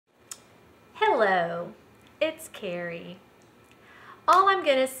Hello, it's Carrie. All I'm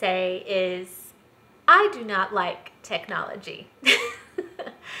gonna say is I do not like technology.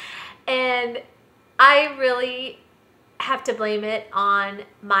 And I really have to blame it on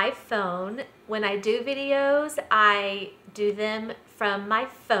my phone. When I do videos, I do them from my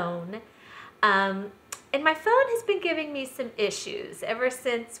phone. And my phone has been giving me some issues ever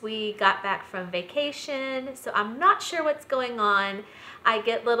since we got back from vacation. So I'm not sure what's going on. I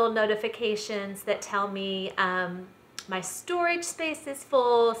get little notifications that tell me my storage space is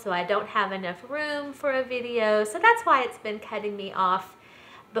full, so I don't have enough room for a video. So that's why it's been cutting me off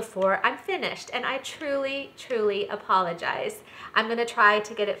before I'm finished, and I truly apologize. I'm gonna try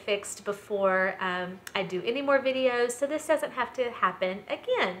to get it fixed before I do any more videos, so this doesn't have to happen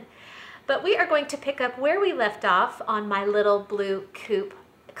again. But we are going to pick up where we left off on my little blue Coop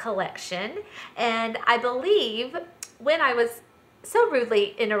collection, and I believe when I was so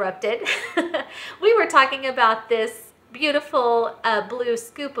rudely interrupted, we were talking about this beautiful blue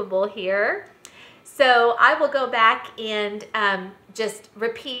scoopable here. So I will go back and just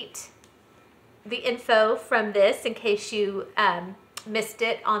repeat the info from this in case you missed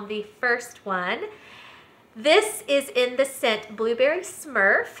it on the first one. This is in the scent Blueberry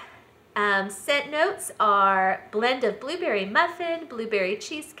Smurf. Scent notes are blend of blueberry muffin, blueberry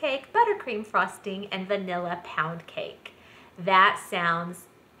cheesecake, buttercream frosting, and vanilla pound cake. That sounds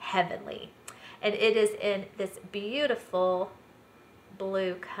heavenly. And it is in this beautiful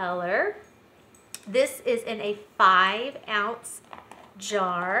blue color. This is in a 5-ounce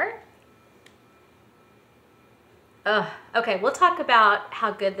jar. Oh, okay, we'll talk about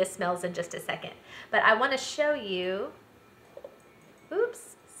how good this smells in just a second. But I want to show you,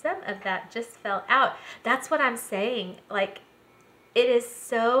 oops, some of that just fell out. That's what I'm saying. Like, it is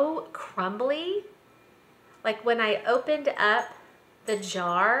so crumbly. Like when I opened up the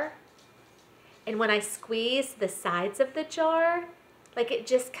jar and when I squeeze the sides of the jar, like it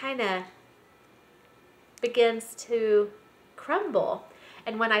just kind of begins to crumble.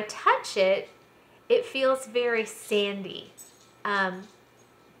 And when I touch it, it feels very sandy.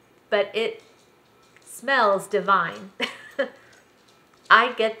 But it smells divine.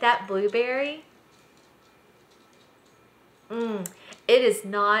 I get that blueberry. It is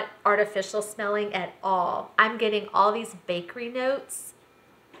not artificial smelling at all. I'm getting all these bakery notes.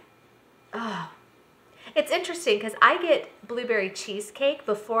 Oh, it's interesting because I get blueberry cheesecake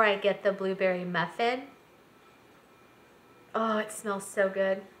before I get the blueberry muffin. Oh, it smells so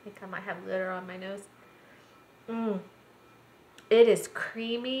good. I think I might have glitter on my nose. It is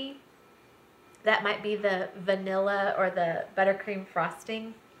creamy. That might be the vanilla or the buttercream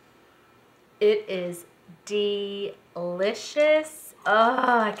frosting. It is delicious.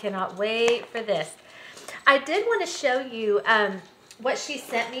 Oh, I cannot wait for this. I did want to show you what she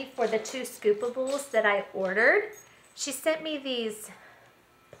sent me for the 2 scoopables that I ordered. She sent me these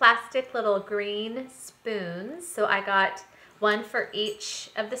plastic little green spoons. So I got one for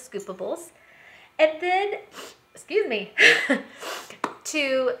each of the scoopables. And then, excuse me,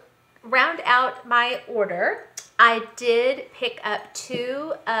 to round out my order, I did pick up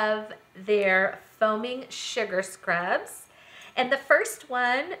 2 of their foaming sugar scrubs. And the first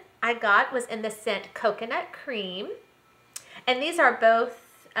one I got was in the scent Coconut Cream. And these are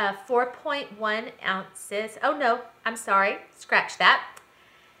both 4.1 ounces. Oh no, I'm sorry, scratch that.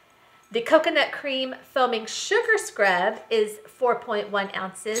 The Coconut Cream Foaming Sugar Scrub is 4.1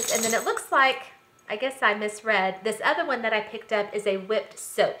 ounces. And then it looks like, I guess I misread, this other one that I picked up is a whipped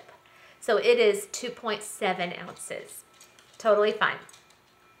soap. So it is 2.7 ounces. Totally fine.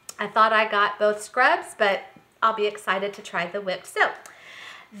 I thought I got both scrubs, but I'll be excited to try the whipped soap.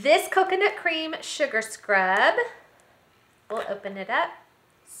 This Coconut Cream Sugar Scrub, we'll open it up.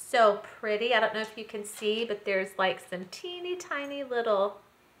 So pretty. I don't know if you can see, but there's like some teeny tiny little,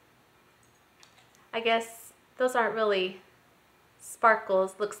 I guess those aren't really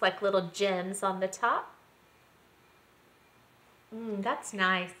sparkles. Looks like little gems on the top. That's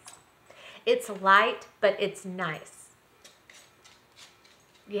nice. It's light, but it's nice.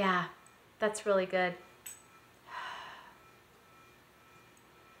 Yeah, that's really good.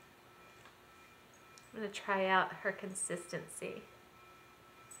 I'm going to try out her consistency.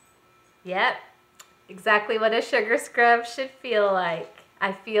 Yep, exactly what a sugar scrub should feel like.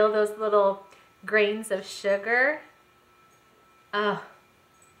 I feel those little grains of sugar. Oh,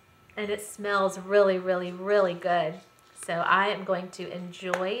 and it smells really good. So I am going to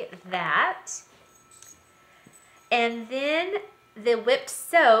enjoy that. And then the whipped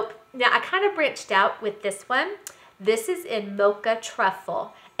soap. Now I kind of branched out with this one. This is in Mocha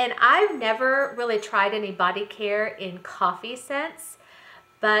Truffle. And I've never really tried any body care in coffee scents.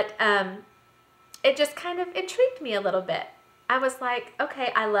 But it just kind of intrigued me a little bit. I was like,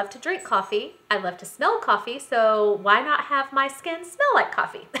 okay, I love to drink coffee. I love to smell coffee. So why not have my skin smell like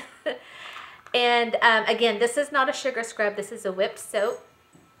coffee? And again, this is not a sugar scrub. This is a whipped soap.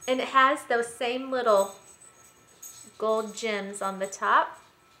 And it has those same little gold gems on the top.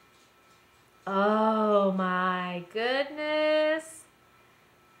 Oh my goodness.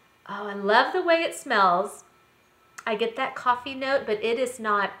 Oh, I love the way it smells. I get that coffee note, but it is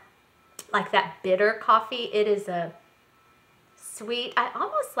not like that bitter coffee. It is a sweet, I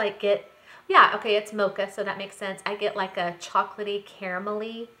almost like get, yeah, okay, it's mocha, so that makes sense. I get like a chocolatey,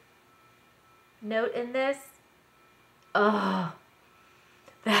 caramelly note in this. Oh,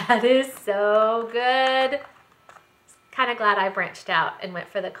 that is so good. Kind of glad I branched out and went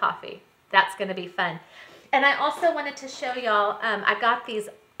for the coffee. That's going to be fun. And I also wanted to show y'all, I got these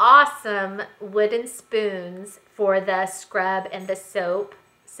awesome wooden spoons for the scrub and the soap.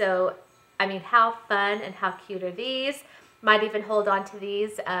 So, I mean, how fun and how cute are these? Might even hold on to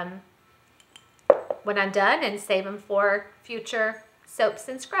these when I'm done and save them for future soaps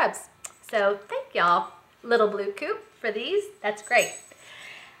and scrubs. So thank y'all, Little Blue Coop, for these. That's great.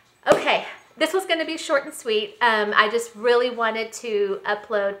 Okay, this was going to be short and sweet. I just really wanted to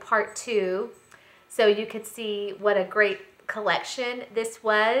upload part 2 so you could see what a great collection this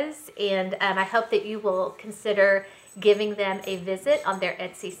was. And I hope that you will consider giving them a visit on their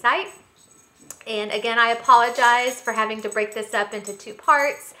Etsy site. And again, I apologize for having to break this up into 2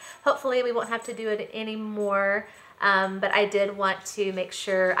 parts. Hopefully we won't have to do it anymore. But I did want to make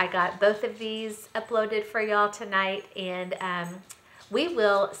sure I got both of these uploaded for y'all tonight. And we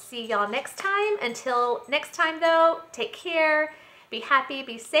will see y'all next time. Until next time though, take care, be happy,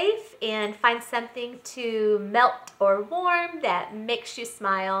 be safe, and find something to melt or warm that makes you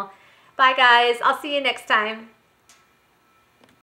smile. Bye guys, I'll see you next time.